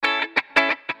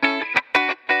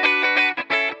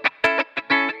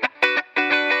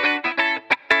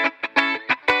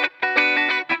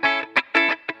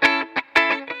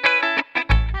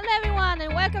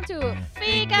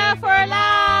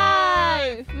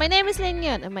My name is Lin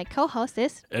Yun, and my co-host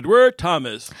is Edward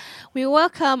Thomas. We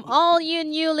welcome all you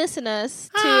new listeners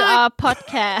to our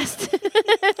podcast.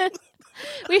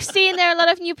 We've seen there are a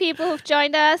lot of new people who've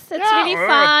joined us. It's really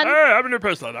fun. Hey, I'm a new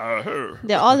person.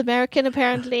 They're all American,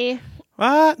 apparently.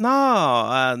 What?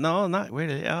 No, not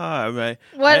really.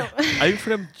 What? I'm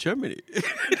from Germany.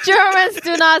 Germans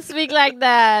do not speak like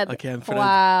that. Okay, I'm from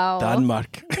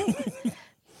Denmark.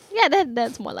 Yeah,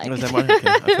 that's more like it. Okay,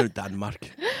 I'm from Denmark.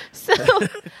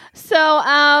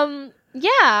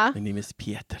 Yeah. My name is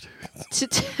Peter.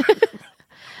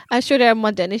 I'm sure there are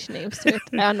more Danish names to it.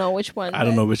 I don't know which one. I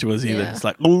don't know which ones either. Yeah. It's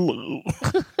like,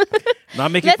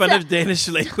 not making fun of Danish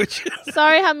language.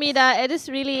 Sorry, Hamida. It is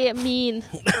really mean.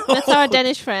 That's our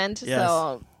Danish friend. Yes.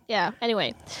 So, yeah.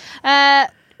 Anyway.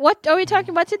 What are we talking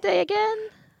about today again?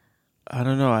 I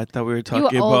don't know. I thought we were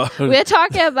talking about... We're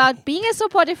talking about being a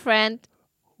supportive friend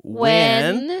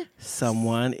when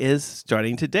someone is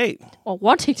starting to date. Or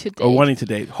wanting to date. Or wanting to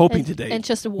date. Hoping to date. And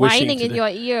just whining in your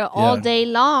ear all day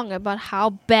long about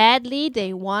how badly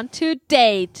they want to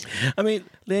date. I mean,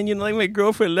 Lynn, my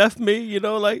girlfriend left me,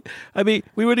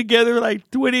 we were together like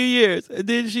 20 years. And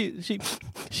then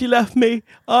she left me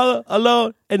all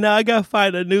alone. And now I got to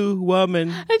find a new woman.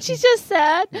 And she's just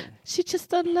sad. She just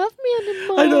don't love me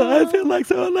anymore. I know. I feel like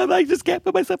so alone. I just can't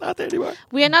put myself out there anymore.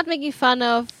 We are not making fun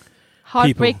of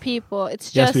heartbreak people.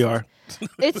 It's just, yes, we are.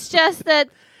 It's just that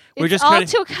we're it's just all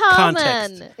too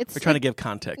common. We're trying to give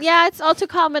context. Yeah, it's all too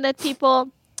common that people...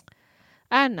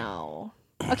 I don't know.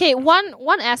 Okay,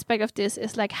 one aspect of this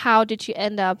is like, how did you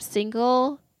end up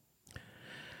single?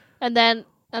 And then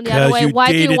on the other way,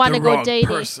 why do you want to go dating?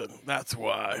 Person. That's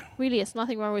why. Really, it's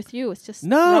nothing wrong with you. It's just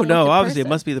no. Obviously, it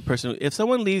must be the person. If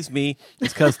someone leaves me,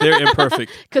 it's because they're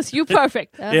imperfect. Because you're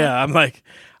perfect. Uh-huh. Yeah,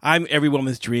 I'm every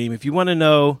woman's dream. If you want to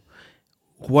know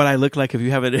what I look like, if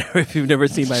you've never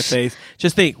seen my face,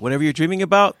 just think, whatever you're dreaming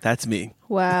about, that's me.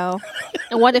 Wow.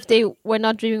 And what if they were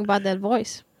not dreaming about that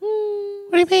voice?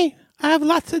 What do you mean? I have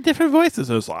lots of different voices.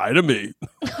 It's lie to me.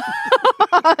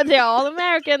 They're all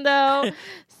American, though.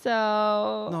 So...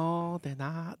 No, they're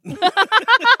not.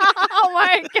 Oh,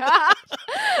 my gosh.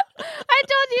 I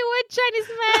told you we're Chinese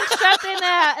man trapped in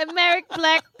a American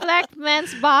black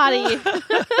man's body.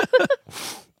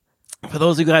 For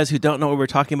those of you guys who don't know what we're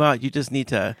talking about, you just need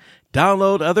to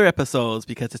download other episodes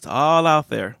because it's all out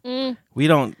there. We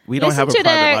don't have a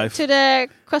private life. To the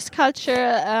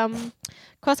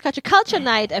culture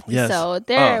night episode. Yes.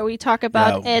 There we talk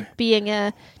about Ed being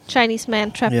a Chinese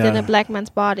man trapped in a black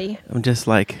man's body. I'm just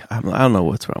like, I don't know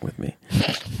what's wrong with me.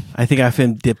 I think I've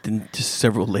been dipped in just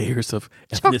several layers of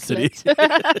ethnicity.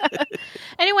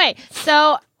 Anyway,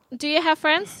 so do you have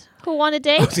friends who want to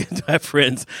date? Do I have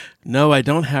friends? No, I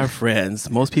don't have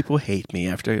friends. Most people hate me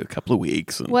after a couple of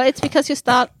weeks. Well, it's because you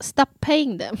stop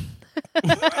paying them.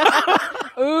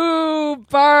 Ooh,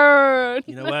 burn.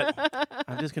 You know what?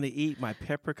 I'm just going to eat my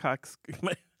peppercocks. Oh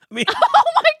my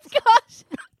gosh.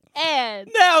 And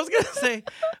I was going to say,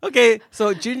 okay,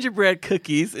 so gingerbread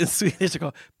cookies in Swedish are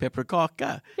called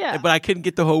pepparkaka. Yeah. But I couldn't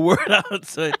get the whole word out,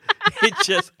 so it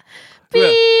just...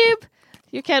 Beep.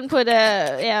 You can put No,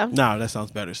 that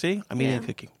sounds better. See? I'm eating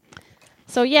cookie.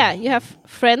 So, you have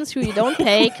friends who you don't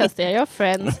pay because they're your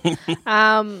friends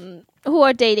who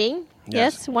are dating.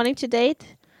 Yes, wanting to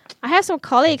date. I have some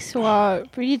colleagues who are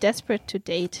really desperate to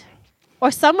date.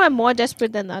 Or some are more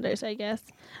desperate than others, I guess.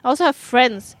 I also have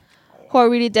friends who are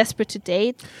really desperate to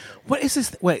date. What is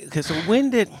this? Wait, okay, so when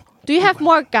did... Do you have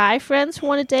more guy friends who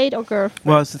want to date or girl friends?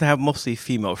 Well, since I have mostly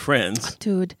female friends.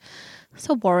 Dude,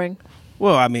 so boring.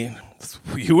 Well, I mean,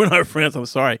 you and our friends, I'm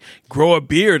sorry. Grow a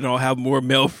beard and I'll have more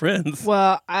male friends.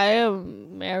 Well, I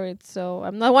am married, so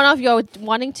I'm not one of your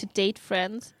wanting to date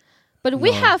friends. But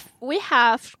we have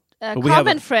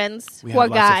common friends who are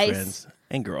guys. Of friends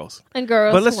and girls. And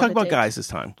girls. But let's talk about guys this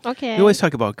time. Okay. We always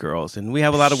talk about girls. And we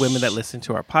have a lot of women that listen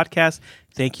to our podcast.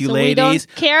 Thank you, ladies. We don't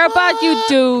care about you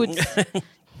dudes.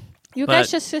 You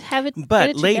guys just should have it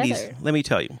But ladies, together. let me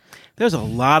tell you. There's a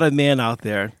lot of men out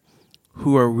there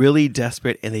who are really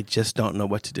desperate and they just don't know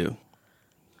what to do.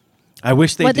 I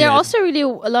wish they did. But there are also really a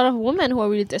lot of women who are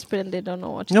really desperate and they don't know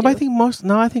what to do. But I think most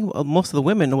of the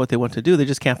women know what they want to do. They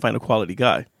just can't find a quality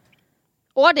guy.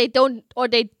 Or they don't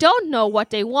know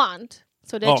what they want.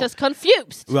 So they're just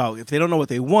confused. Well, if they don't know what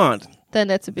they want, then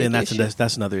that's a big issue.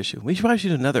 That's another issue. We should probably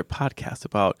do another podcast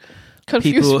about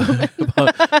confused women.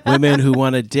 about women who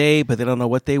want to date, but they don't know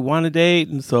what they want to date,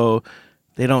 and so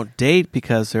they don't date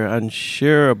because they're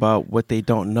unsure about what they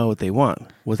don't know what they want.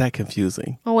 Was that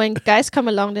confusing? Or when guys come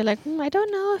along, they're like, I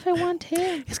don't know if I want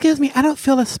him. Excuse me, I don't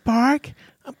feel a spark.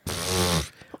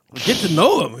 Get to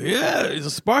know him. Yeah, the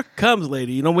spark comes,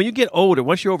 lady. You know, when you get older,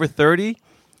 once you're over 30,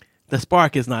 The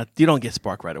spark is not. You don't get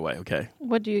spark right away. Okay.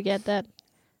 What do you get that?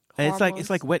 It's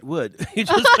like wet wood. You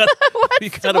just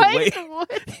gotta wait.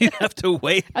 You have to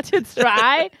wait until it's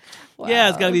dry. Wow. Yeah,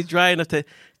 it's gotta be dry enough to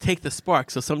take the spark.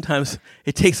 So sometimes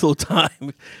it takes a little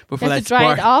time before you have that to dry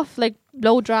spark. it off, like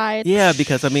blow dry it. Yeah,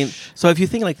 because I mean, so if you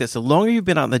think like this, the longer you've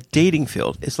been out in the dating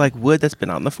field, it's like wood that's been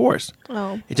out in the forest.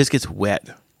 Oh. It just gets wet,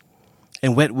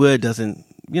 and wet wood doesn't,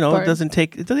 burn.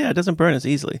 It doesn't burn as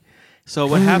easily. So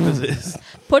what happens is,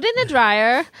 put it in the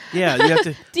dryer. Yeah, you have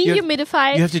to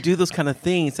dehumidify it. You have to do those kind of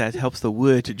things that helps the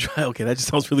wood to dry. Okay, that just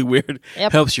sounds really weird.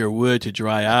 Yep. Helps your wood to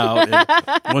dry out.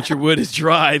 And once your wood is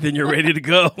dry, then you're ready to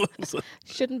go. So,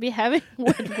 shouldn't be having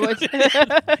wet wood.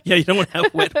 yeah, you don't want to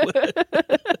have wet wood.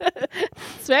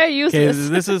 It's very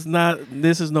useless. Okay,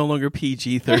 this is no longer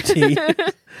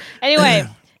PG-13. Anyway,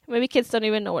 maybe kids don't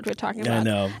even know what we're talking about. I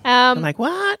know. I'm like,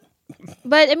 what?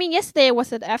 But I mean, yesterday I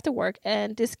was at after work,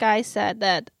 and this guy said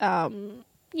that,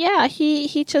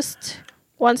 he just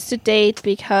wants to date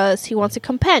because he wants a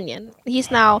companion. He's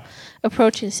now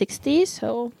approaching 60,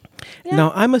 so. Yeah.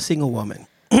 No, I'm a single woman.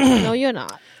 No, you're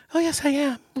not. Oh, yes, I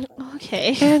am.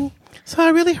 Okay. And so I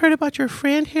really heard about your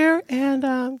friend here,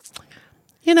 and,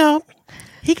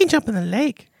 he can jump in the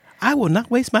lake. I will not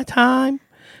waste my time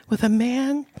with a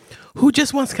man who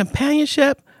just wants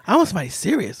companionship. I want somebody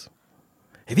serious.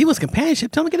 If he wants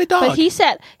companionship, tell him to get a dog. But he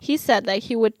said like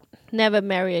he would never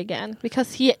marry again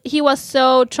because he was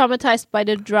so traumatized by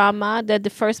the drama that the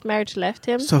first marriage left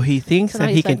him. So he thinks that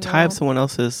he can tie up no. someone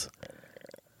else's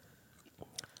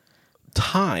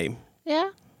time Yeah.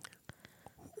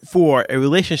 for a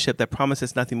relationship that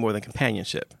promises nothing more than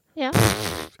companionship. Yeah.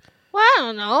 Well, I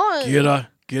don't know.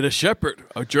 Get a shepherd,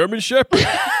 a German shepherd.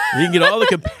 He can get all the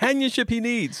companionship he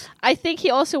needs. I think he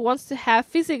also wants to have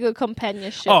physical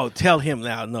companionship. Oh, tell him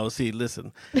now. No, see,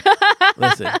 listen.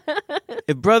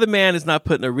 If brother man is not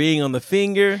putting a ring on the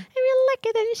finger. If you look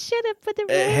at it, you should have put the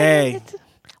ring. Hey.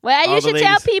 Well, you should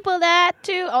tell people that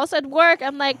too. Also at work,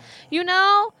 I'm like,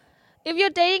 if you're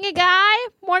dating a guy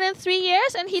more than 3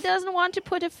 years and he doesn't want to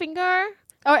put a finger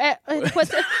or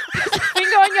puts a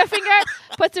finger on your finger,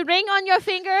 puts a ring on your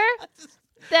finger,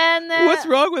 then what's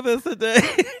wrong with us today?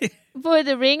 Put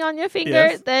a ring on your finger,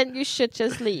 Yes. Then you should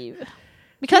just leave.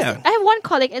 Because Yeah. I have one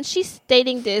colleague and she's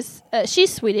dating this.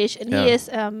 She's Swedish and Yeah. he is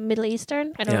Middle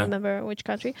Eastern. I don't Yeah. remember which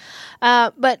country.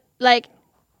 But like,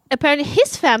 apparently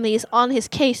his family is on his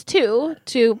case too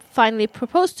to finally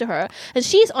propose to her, and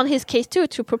she's on his case too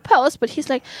to propose. But he's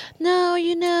like, no,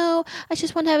 I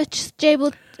just want to have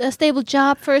a stable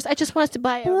job first. I just want us to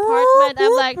buy an apartment.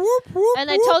 I'm like,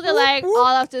 and I told her like, all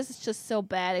of this is just so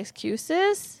bad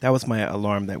excuses. That was my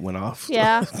alarm that went off.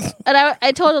 Yeah, and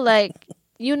I told her like,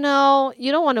 you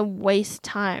don't want to waste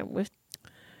time with.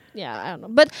 Yeah, I don't know,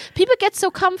 but people get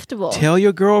so comfortable. Tell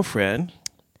your girlfriend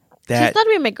that. She's not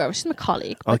really my girl. She's my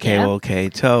colleague. Okay, yeah. well, okay.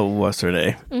 Tell what's her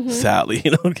name, Sally.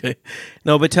 Okay,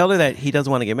 no, but tell her that he doesn't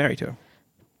want to get married to her.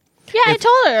 Yeah, I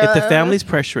told her. If the family's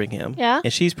pressuring him, Yeah.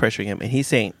 and she's pressuring him, and he's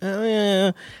saying,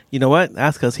 you know what?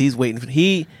 That's because he's waiting for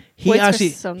he Waits for actually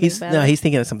something he's better. he's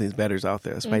thinking that something's better's out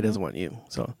there. That's why he doesn't want you.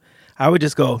 So I would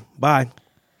just go bye.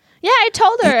 Yeah, I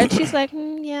told her, and she's like,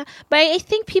 yeah. But I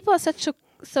think people are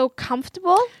so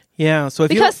comfortable. Yeah. So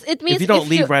Because it means if you don't if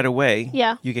leave you- right away,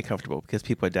 Yeah. you get comfortable because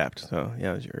people adapt. So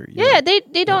yeah, Yeah,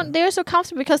 they don't. They're so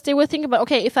comfortable because they will think about,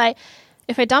 okay, if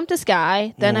I dump this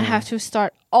guy, then I have to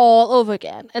start all over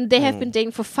again, and they have been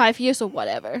dating for 5 years or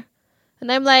whatever.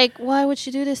 And I'm like, why would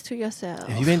you do this to yourself?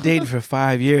 If you've been dating for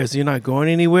 5 years, you're not going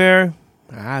anywhere.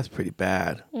 That's pretty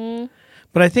bad.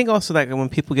 But I think also that when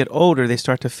people get older, they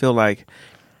start to feel like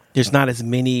there's not as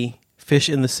many fish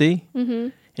in the sea,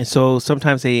 and so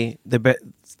sometimes they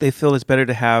feel it's better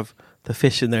to have the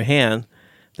fish in their hand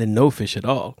than no fish at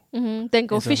all. Then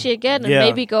go So- fishy again, and yeah.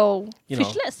 maybe go You know.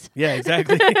 fishless. Yeah,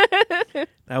 exactly.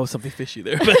 That was something fishy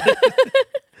there,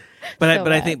 but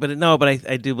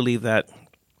I do believe that,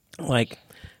 like,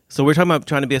 so we're talking about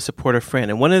trying to be a supportive friend,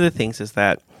 and one of the things is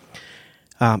that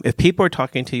if people are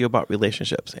talking to you about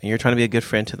relationships and you're trying to be a good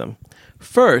friend to them,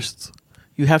 first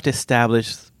you have to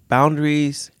establish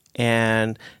boundaries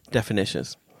and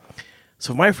definitions.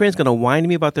 So if my friend's going to whine to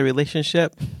me about their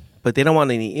relationship, but they don't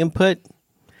want any input,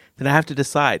 then I have to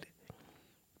decide.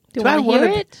 Do I hear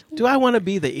it? Do I want to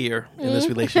be the ear in this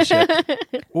relationship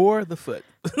or the foot?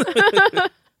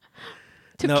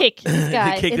 To No. kick this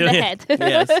guy Kick in them the in. head.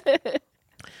 Yes.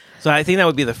 So I think that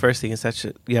would be the first thing is that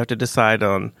you have to decide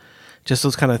on just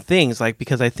those kind of things. Like,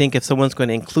 because I think if someone's going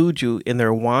to include you in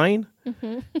their wine,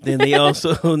 then they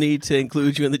also need to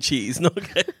include you in the cheese. No,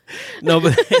 okay. No,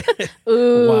 but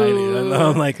Ooh. whining.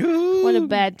 I'm like, ooh. What a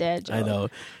bad dad joke. I know.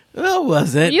 Well,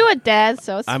 was it? You a dad,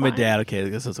 so it's I'm fine. a dad. Okay, I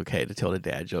guess it's okay to tell the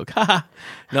dad joke.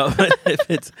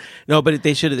 No, but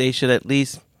they should at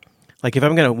least, like, if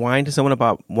I'm going to whine to someone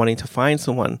about wanting to find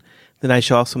someone, then I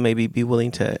should also maybe be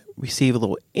willing to receive a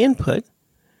little input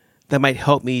that might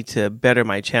help me to better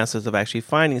my chances of actually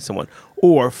finding someone,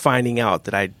 or finding out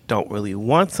that I don't really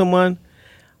want someone.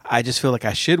 I just feel like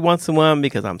I should want someone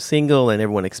because I'm single and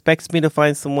everyone expects me to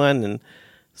find someone, and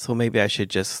so maybe I should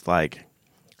just, like,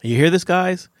 you hear this,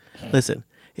 guys? Listen,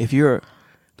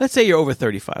 let's say you're over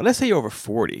 35. Let's say you're over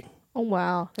 40. Oh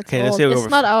wow, that's Okay, let's old. say we're It's over-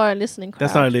 not our listening crowd.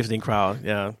 That's not a listening crowd.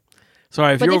 Yeah.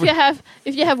 Sorry. But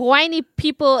if you have whiny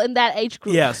people in that age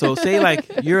group, Yeah, so say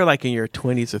like you're like in your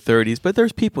 20s or 30s, but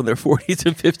there's people in their 40s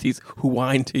and 50s who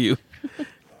whine to you.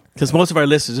 Because most of our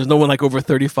listeners, there's no one like over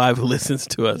 35 who listens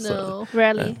to us. no,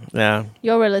 rarely. Yeah,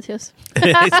 Your relatives.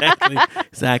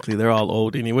 exactly. They're all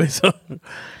old anyway. So,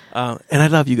 and I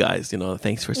love you guys.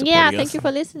 Thanks for supporting us. Yeah, thank you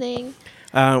for listening.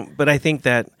 But I think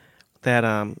that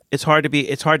it's hard to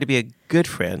be a good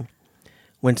friend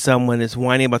when someone is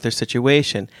whining about their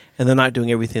situation and they're not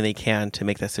doing everything they can to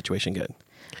make that situation good.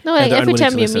 No, And like they're every unwilling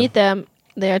time to you listen. meet them,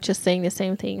 they are just saying the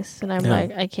same things, and I'm Yeah.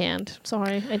 like, I can't.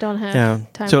 Sorry, I don't have Yeah.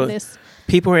 time So- for this.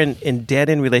 People are in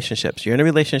dead-end relationships. You're in a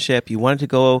relationship. You want it to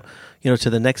go, to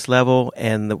the next level,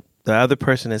 and the other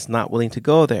person is not willing to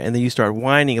go there. And then you start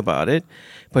whining about it,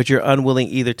 but you're unwilling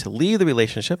either to leave the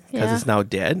relationship because Yeah. it's now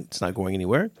dead. It's not going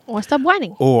anywhere. Or stop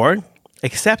whining. Or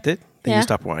accept it. Then Yeah. you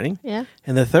stop whining. Yeah.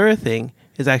 And the third thing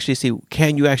is actually see,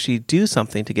 can you actually do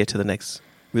something to get to the next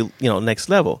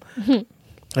level?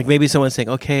 Like maybe someone's saying,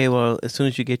 okay, well, as soon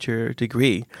as you get your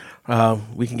degree,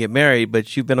 we can get married,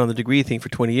 but you've been on the degree thing for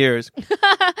 20 years.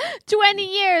 20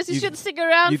 years. You should stick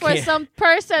around you for can't- some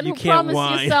person you who can't promised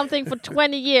whine. you something for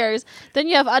 20 years. Then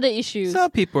you have other issues. Some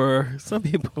people are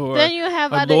Then you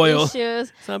have are other loyal.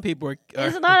 issues. Some people are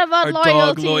It's not about are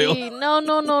dog loyalty. loyal. No.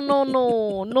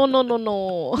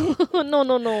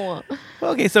 No.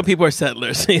 Okay, some people are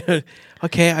settlers.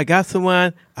 Okay, I got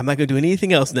someone. I'm not going to do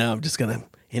anything else now. I'm just going to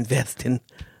invest in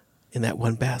that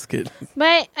one basket.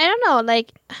 But I don't know.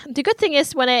 Like, the good thing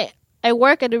is when I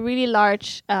work at a really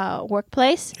large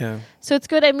workplace. Yeah. So it's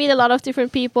good. I meet a lot of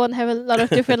different people and have a lot of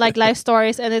different like life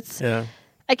stories. And Yeah.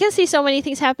 I can see so many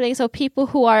things happening. So people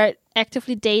who are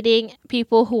actively dating,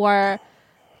 people who are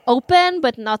open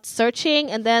but not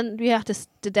searching, and then we have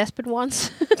the desperate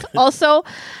ones also.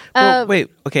 Well, wait.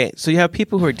 Okay, so you have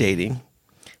people who are dating,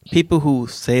 people who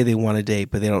say they want to date,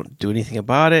 but they don't do anything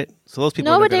about it. So those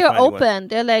people. No, are but never they are gonna find anyone. open.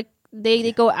 They're like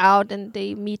they go out and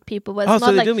they meet people, but it's Oh, not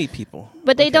so they like. do meet people.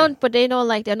 But they Okay. don't. But they don't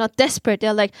like. They're not desperate.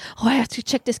 They're like, oh, I have to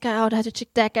check this guy out. I have to check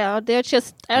that guy out. They're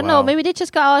just. I don't know. Wow. Maybe they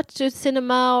just go out to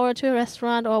cinema or to a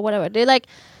restaurant or whatever. They're like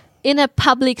in a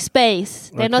public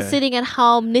space. They're not Okay. sitting at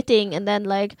home knitting and then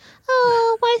like,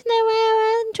 oh, why is no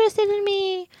one interested in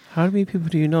me? How many people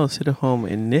do you know sit at home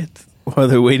and knit while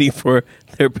they're waiting for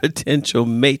their potential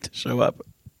mate to show up?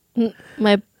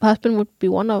 My husband would be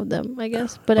one of them, I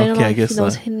guess. But I don't Okay, know I if he guess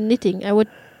knows so. knitting. I would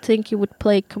think he would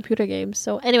play computer games.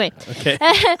 So anyway, Okay.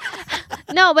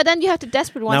 no. But then you have the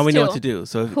desperate ones Now we know too. what to do.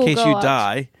 So in Who case go you out.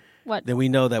 die, What? then we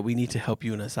know that we need to help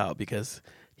Eunice out because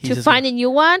he's To just find a new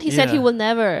one? He said he Yeah. will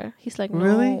never. He's like, no.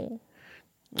 Really?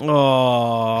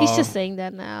 Oh, He's just saying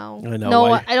that now. I know, No,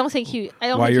 why- I don't think he. I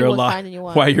don't while think he you're will alive. find a new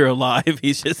one. While you're alive,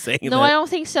 he's just saying No, that. I don't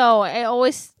think so. I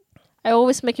always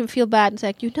make him feel bad. It's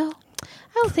like, I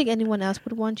don't think anyone else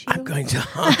would want you. I'm going to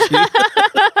haunt you.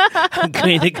 I'm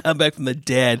going to come back from the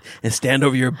dead and stand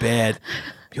over your bed.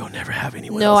 You'll never have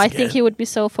anyone No, else I again. think he would be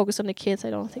so focused on the kids. I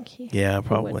don't think he. Yeah, would.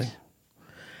 probably.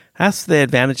 That's the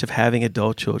advantage of having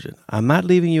adult children. I'm not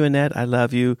leaving you, Annette. I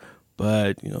love you.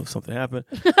 But, if something happened.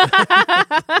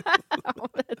 Oh,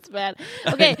 that's bad.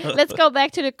 Okay, let's go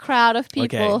back to the crowd of people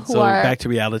Okay, who so are back to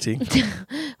reality.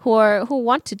 who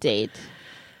want to date.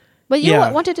 But you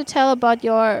Yeah. wanted to tell about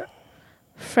your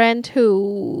friend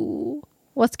who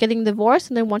was getting divorced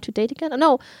and then want to date again.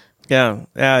 No, Yeah,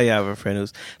 I have a friend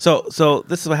who's so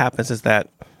this is what happens is that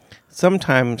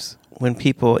sometimes when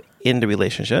people end a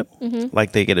relationship,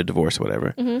 like they get a divorce or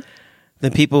whatever,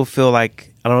 then people feel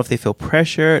like, I don't know if they feel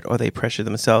pressured or they pressure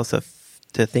themselves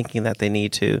to thinking that they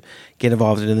need to get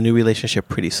involved in a new relationship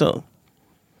pretty soon.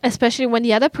 especially when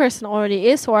the other person already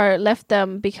is or left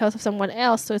them because of someone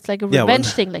else. So it's like a Yeah, revenge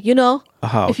well, thing. Like,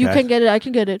 if you okay. can get it, I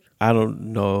can get it. I don't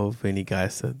know if any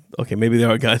guys that, okay, maybe there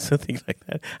are guys that think like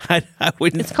that. I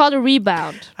wouldn't. It's called a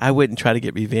rebound. I wouldn't try to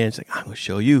get revenge. Like, I'm gonna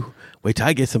show you. Wait till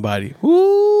I get somebody.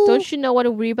 Woo! Don't you know what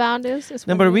a rebound is? It's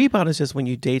No, when but a you- rebound is just when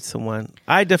you date someone.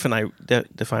 I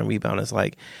define rebound as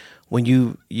like when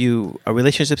a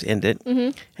relationship's ended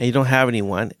and you don't have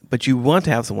anyone, but you want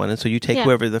to have someone, and so you take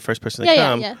whoever the first person to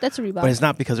come. Yeah, that's a rebound. But it's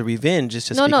not because of revenge. It's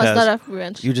just no, because it's not a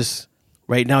revenge. You just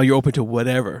right now you're open to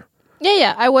whatever.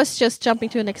 Yeah. I was just jumping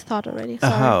to the next thought already.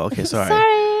 Sorry. Oh, okay. Sorry.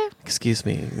 Sorry. Excuse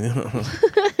me.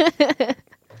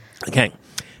 Okay,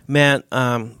 man.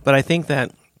 But I think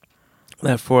that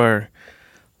for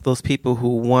those people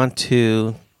who want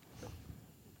to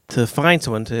find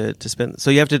someone to spend,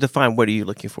 so you have to define what are you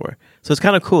looking for. So it's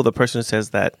kind of cool. The person who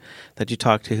says that you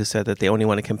talked to, who said that they only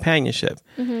want a companionship,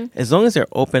 as long as they're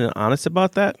open and honest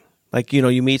about that. Like,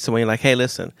 you meet someone, you're like, hey,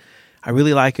 listen, I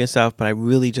really like you and stuff, but I'm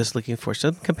really just looking for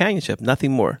some companionship,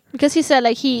 nothing more. Because he said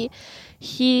like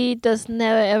he does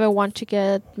never ever want to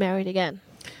get married again.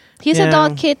 He's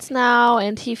adult kids now,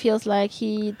 and he feels like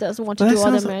he doesn't want to do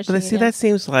other marriage. But see, that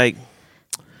seems like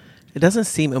it doesn't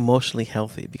seem emotionally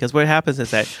healthy, because what happens is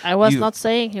that I was not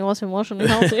saying he was emotionally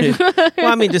healthy.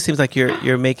 Well, I mean, it just seems like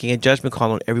you're making a judgment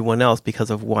call on everyone else because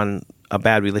of a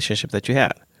bad relationship that you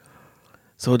had.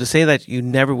 So to say that you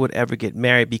never would ever get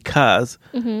married because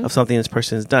of something this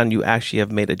person has done, you actually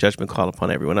have made a judgment call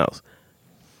upon everyone else.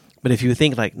 But if you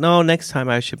think like, no, next time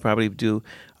I should probably do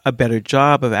a better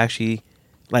job of actually,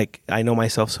 like, I know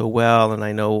myself so well and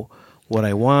I know what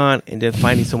I want, and then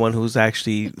finding someone who's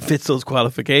actually fits those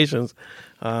qualifications.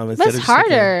 But it's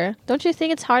harder. Don't you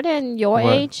think it's harder in your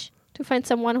age to find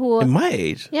someone who... In my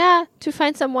age? Yeah, to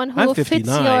find someone who fits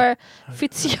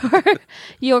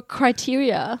your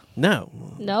criteria. No.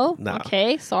 No? No.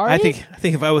 Okay, sorry. I think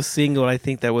if I was single, I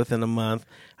think that within a month,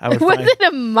 I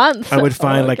would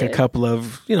find like a couple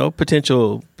of,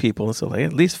 potential people, and so like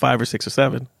at least 5 or 6 or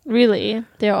 7. Really?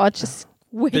 They're all just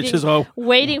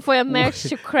waiting for your marriage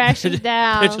to crash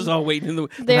down. They're just all waiting in the...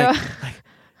 They're like,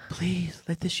 please,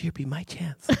 let this year be my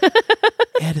chance.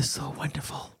 Ed is so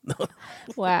wonderful.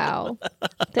 Wow.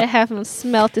 They haven't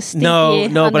smelled the stinky No,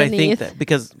 underneath. but I think that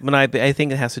because I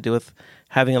think it has to do with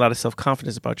having a lot of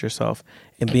self-confidence about yourself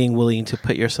and being willing to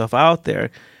put yourself out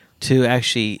there to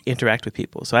actually interact with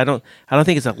people. So I don't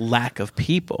think it's a lack of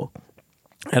people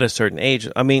at a certain age.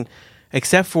 I mean,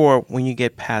 except for when you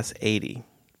get past 80.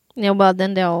 Yeah, well,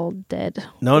 then they're all dead.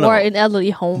 No. Or in elderly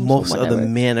homes. Most of the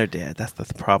men are dead. That's the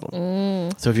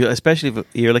problem. So especially if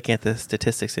you're looking at the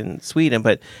statistics in Sweden,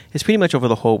 but it's pretty much over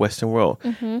the whole Western world.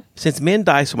 Since men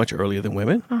die so much earlier than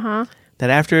women, that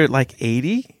after like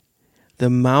 80, the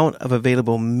amount of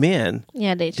available men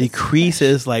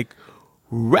decreases like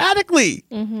radically.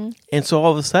 And so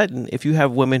all of a sudden, if you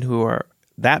have women who are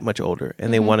that much older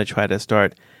and they want to try to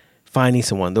start finding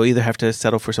someone, they'll either have to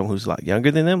settle for someone who's a lot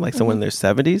younger than them, like someone in their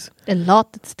 70s. A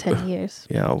lot, that's 10 years.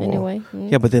 Yeah, well, anyway.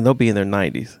 Yeah, but then they'll be in their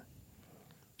 90s.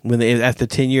 After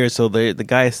 10 years, so the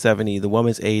guy is 70, the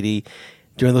woman's 80.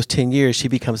 During those 10 years, she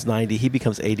becomes 90, he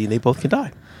becomes 80, and they both can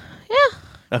die. Yeah.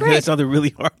 Okay, that sounded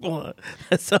really horrible.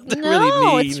 That sounded really mean.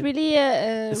 No, it's really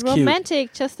it's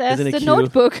romantic, just as Isn't it the cute?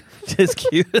 Notebook. It's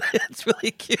cute. It's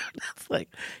really cute. It's like,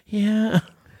 yeah.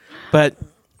 But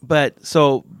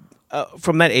so...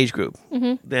 from that age group,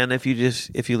 then if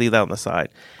you leave that on the side,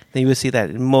 then you would see that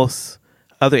in most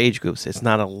other age groups, it's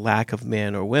not a lack of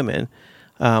men or women.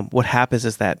 What happens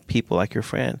is that people like your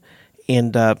friend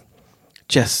end up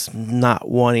just not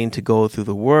wanting to go through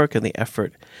the work and the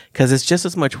effort, because it's just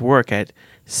as much work at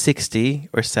 60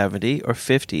 or 70 or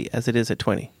 50 as it is at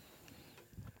 20.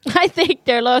 I think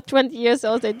they're a lot of 20 years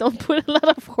old. They don't put a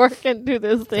lot of work into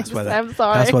these things. I'm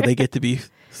sorry. That's why they get to be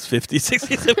 50,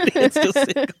 60, 70 and still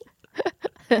single.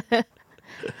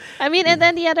 I mean, and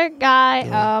then the other guy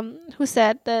who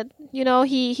said that,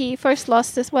 he first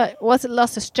lost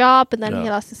his job, and then he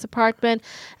lost his apartment,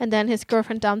 and then his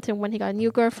girlfriend dumped him when he got a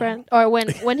new girlfriend, or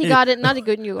when he got it, not a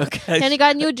good new girlfriend. Okay. Then he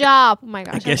got a new job. Oh my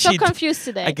gosh, I'm so confused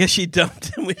today. I guess she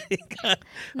dumped him when he got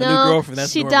a new girlfriend.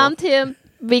 That's she normal. Dumped him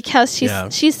because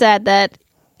she said that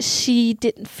she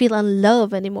didn't feel in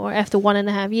love anymore after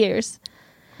 1.5 years.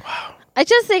 Wow. I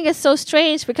just think it's so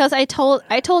strange, because I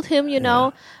told him,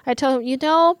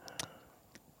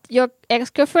 your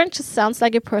ex-girlfriend just sounds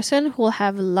like a person who will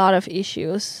have a lot of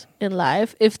issues in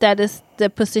life if that is the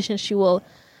position she will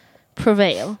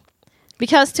prevail.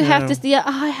 Because to have this,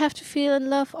 I have to feel in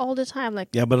love all the time.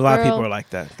 Like, but a lot of people are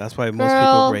like that. That's why most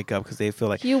people break up, because they feel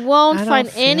like you won't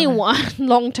find anyone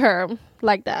long term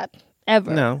like that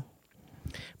ever. No,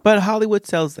 but Hollywood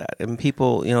sells that, and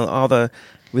people, all the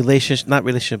not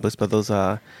relationship books, but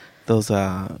those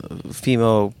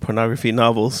female pornography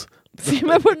novels.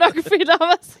 Female pornography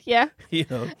novels, yeah.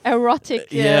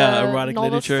 Erotic erotic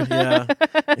novels. literature,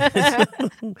 yeah.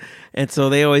 And so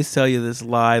they always tell you this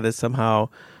lie that somehow,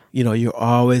 you're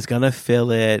always going to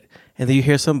feel it, and then you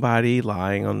hear somebody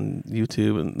lying on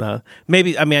YouTube, and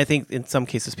maybe, I mean, I think in some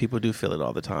cases people do feel it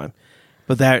all the time,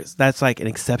 but that's like an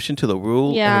exception to the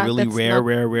rule, and a really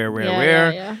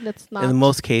rare. Yeah, that's not. In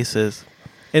most cases,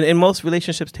 and in most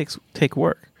relationships take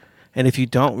work, and if you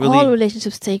don't really, all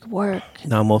relationships take work.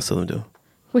 No, most of them do.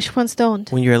 Which ones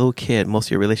don't? When you're a little kid, most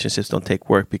of your relationships don't take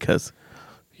work because,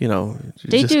 you're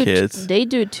just kids. They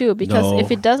do too, because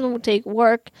if it doesn't take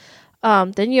work,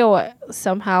 then you're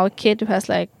somehow a kid who has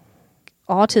like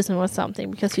autism or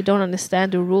something because you don't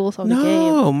understand the rules of the game.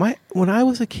 No, when I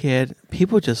was a kid,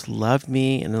 people just loved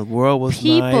me and the world was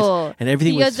nice and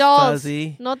everything was adults,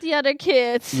 fuzzy. Not the other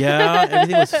kids. Yeah,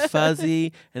 everything was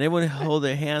fuzzy and everyone would hold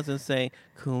their hands and say,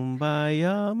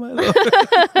 "Kumbaya, my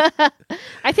lord."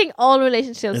 I think all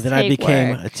relationships and then take I became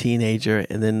work. a teenager,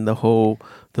 and then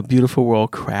the beautiful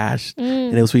world crashed,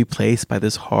 and it was replaced by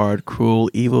this hard, cruel,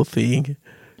 evil thing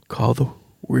called the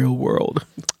real world.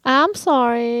 I'm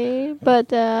sorry,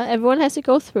 but everyone has to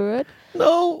go through it.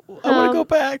 No, I want to go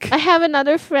back. I have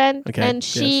another friend, Okay, and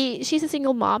she's a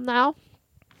single mom now.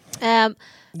 Yay,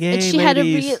 and she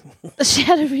ladies.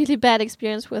 had a really bad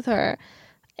experience with her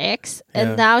ex,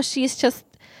 and now she just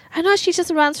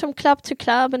runs from club to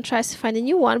club and tries to find a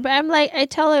new one. But I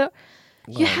tell her,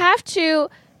 you have to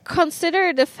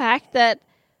consider the fact that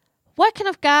what kind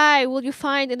of guy will you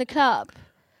find in the club?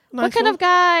 What kind of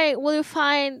guy will you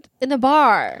find in a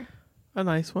bar? A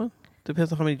nice one.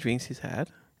 Depends on how many drinks he's had.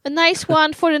 A nice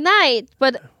one for the night,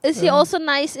 but is he also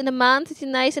nice in a month? Is he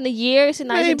nice in a year? Is he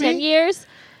nice in 10 years?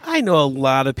 I know a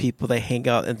lot of people that hang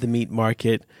out at the meat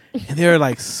market, and they're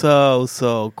like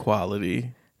so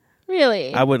quality.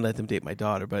 Really? I wouldn't let them date my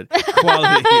daughter, but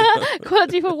quality.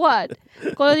 Quality for what?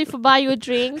 Quality for buy you a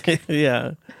drink?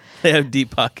 Yeah. They have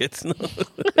deep pockets.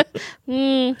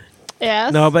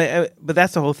 Yes. No, but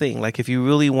that's the whole thing. Like, if you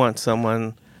really want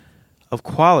someone of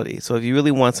quality, so if you really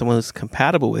want someone who's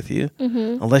compatible with you,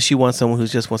 unless you want someone who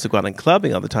just wants to go out and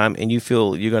clubbing all the time and you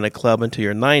feel you're going to club until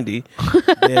you're 90,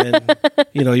 then,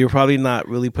 you're probably not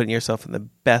really putting yourself in the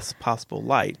best possible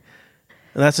light.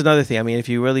 And that's another thing. I mean, if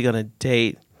you're really going to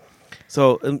date,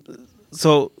 so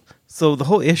the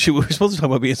whole issue, we're supposed to talk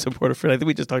about being a supportive friend. I think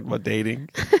we just talked about dating.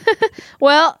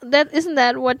 Well, isn't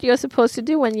that what you're supposed to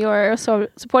do when you're a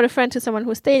supportive friend to someone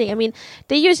who's dating? I mean,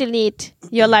 they usually need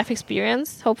your life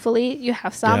experience. Hopefully, you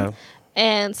have some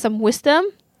and some wisdom.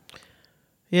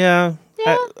 Yeah.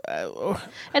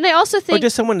 And I also think, or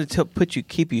just someone to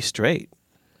keep you straight.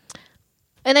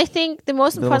 And I think the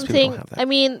most important thing, I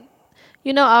mean,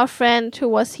 our friend who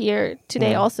was here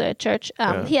today also at church,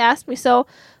 he asked me, so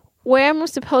where am I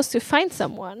supposed to find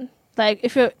someone? Like,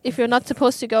 if you're not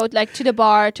supposed to go like to the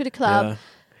bar, to the club,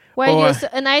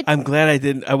 I'm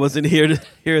glad I wasn't here to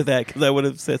hear that, because I would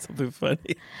have said something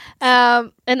funny.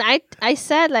 And I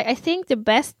said, like, I think the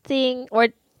best thing, or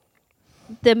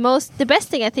the best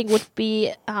thing I think would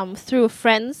be through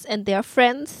friends and their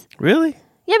friends. Really?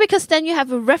 Yeah, because then you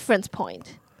have a reference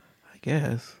point. I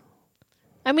guess.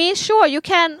 I mean, sure, you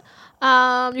can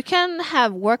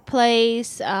have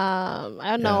workplace, I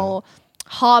don't know,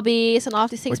 hobbies and all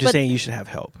these things. We're just saying you should have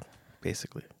help,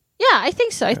 basically. Yeah, I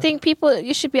think so. I think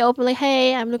you should be open, like,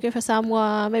 hey, I'm looking for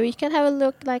someone. Maybe you can have a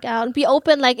look, like, out and be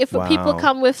open. Like, if people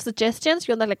come with suggestions,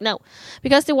 you're not like, no.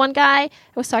 Because the one guy I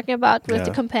was talking about with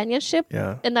the companionship,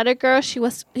 another girl, she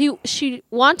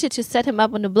wanted to set him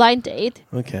up on a blind date.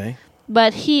 Okay.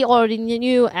 But he already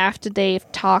knew after they've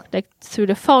talked, like, through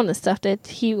the phone and stuff, that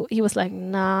he was like,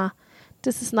 nah,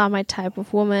 this is not my type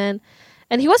of woman.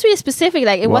 And he was really specific.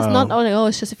 Like, it was not only,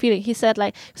 it's just a feeling. He said,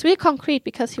 like, it's really concrete,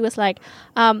 because he was like,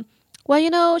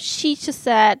 well, she just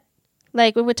said,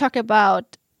 like, when we talk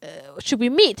about, should we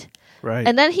meet? Right.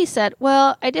 And then he said,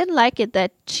 well, I didn't like it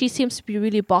that she seems to be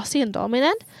really bossy and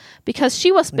dominant, because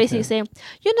she was basically saying,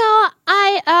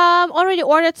 I already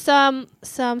ordered some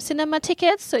cinema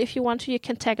tickets, so if you want to, you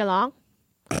can tag along.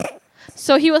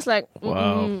 So he was like,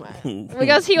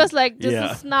 because he was like,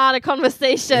 this is not a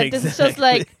conversation. Exactly. This is just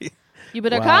like, you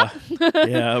better come.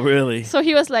 Yeah, really. So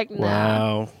he was like, nah.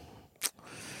 Wow.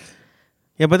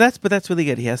 Yeah, but that's really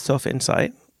good. He has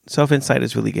self-insight. Self-insight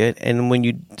is really good. And when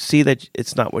you see that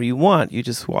it's not what you want, you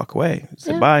just walk away.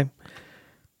 Say bye.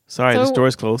 Sorry, the store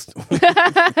is closed.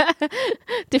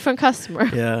 Different customer.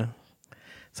 Yeah.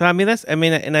 So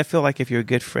and I feel like if you're a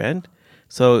good friend,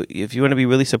 so if you want to be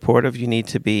really supportive, it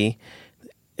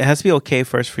has to be okay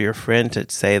first for your friend to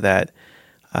say that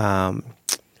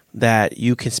that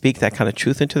you can speak that kind of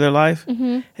truth into their life.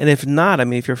 Mm-hmm. And if not,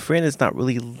 if your friend is not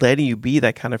really letting you be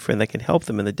that kind of friend that can help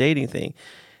them in the dating thing,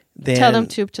 then tell them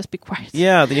to just be quiet.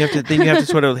 Yeah, then you have to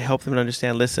sort of help them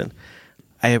understand, listen,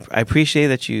 I appreciate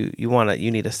that you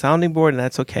need a sounding board, and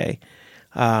that's okay.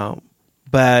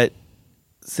 But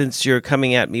since you're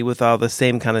coming at me with all the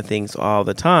same kind of things all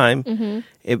the time,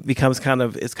 it becomes kind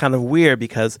of weird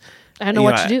because I don't know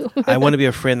what to do. I want to be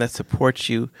a friend that supports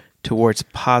you towards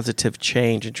positive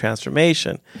change and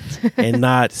transformation and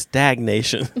not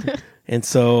stagnation. And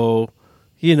so,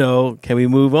 can we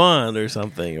move on or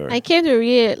something? Or I came to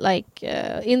really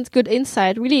good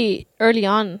insight really early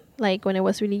on, like when I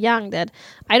was really young, that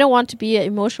I don't want to be an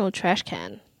emotional trash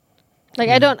can. Like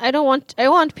I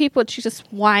want people to just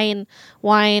whine.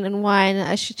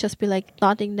 I should just be like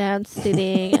nodding down,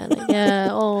 sitting,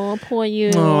 and oh, poor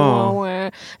you.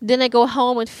 Aww. Then I go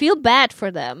home and feel bad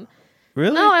for them.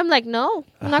 Really? No, I'm like, no,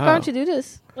 I'm not going to do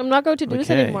this. I'm not going to do this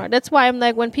anymore. That's why I'm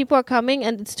like, when people are coming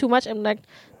and it's too much, I'm like,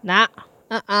 nah,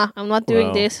 I'm not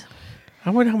doing this. I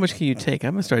wonder how much can you take?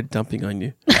 I'm gonna start dumping on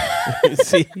you.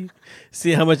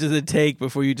 see how much does it take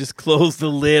before you just close the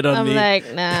lid on me. I'm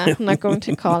like, nah, I'm not going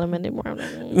to call him anymore. I'm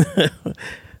like,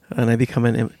 And I become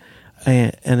an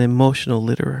emotional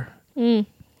litterer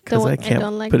because I can't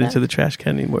put it into the trash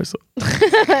can anymore. So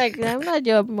I'm not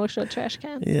your emotional trash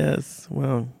can. Yes.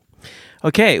 Well.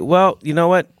 Okay. Well, you know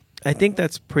what? I think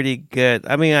that's pretty good.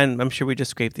 I mean, I'm sure we just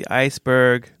scraped the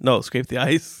iceberg. No, scraped the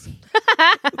ice.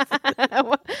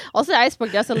 Also, the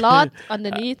iceberg. There's a lot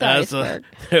underneath the iceberg.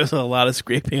 There's a lot of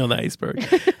scraping on the iceberg.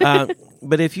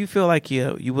 But if you feel like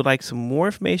you would like some more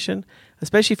information,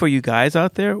 especially for you guys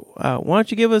out there, why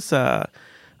don't you give us a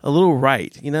little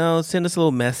write? Send us a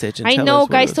little message. And I tell know us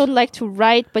guys don't like to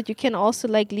write, but you can also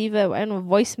leave a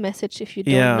voice message if you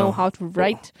don't know how to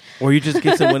write. Or you just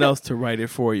get someone else to write it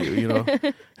for you.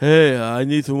 Hey, I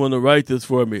need someone to write this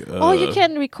for me. Or you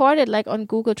can record it on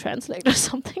Google Translate or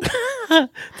something.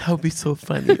 That would be so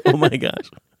funny. Oh my gosh.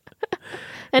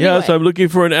 Anyway. Yeah, so I'm looking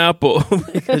for an apple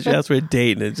because you asked for a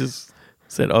date and it just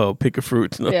said, "Oh, pick a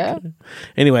fruit." No. Yeah.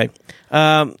 Anyway,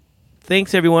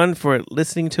 thanks everyone for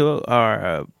listening to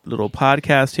our little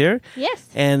podcast here. Yes.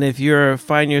 And if you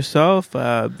find yourself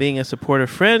being a supportive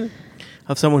friend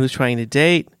of someone who's trying to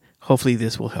date, hopefully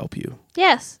this will help you.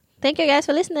 Yes. Thank you guys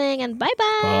for listening, and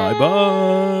bye-bye.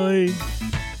 Bye-bye.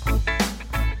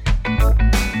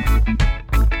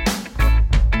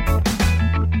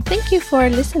 Thank you for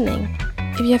listening.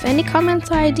 If you have any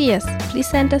comments or ideas, please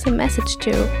send us a message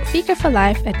to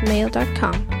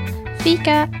fikaforlife@mail.com.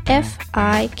 Fika,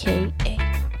 F-I-K-A.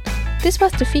 This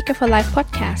was the Fika for Life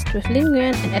podcast with Lin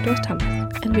Nguyen and Edward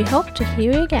Thomas, and we hope to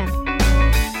hear you again.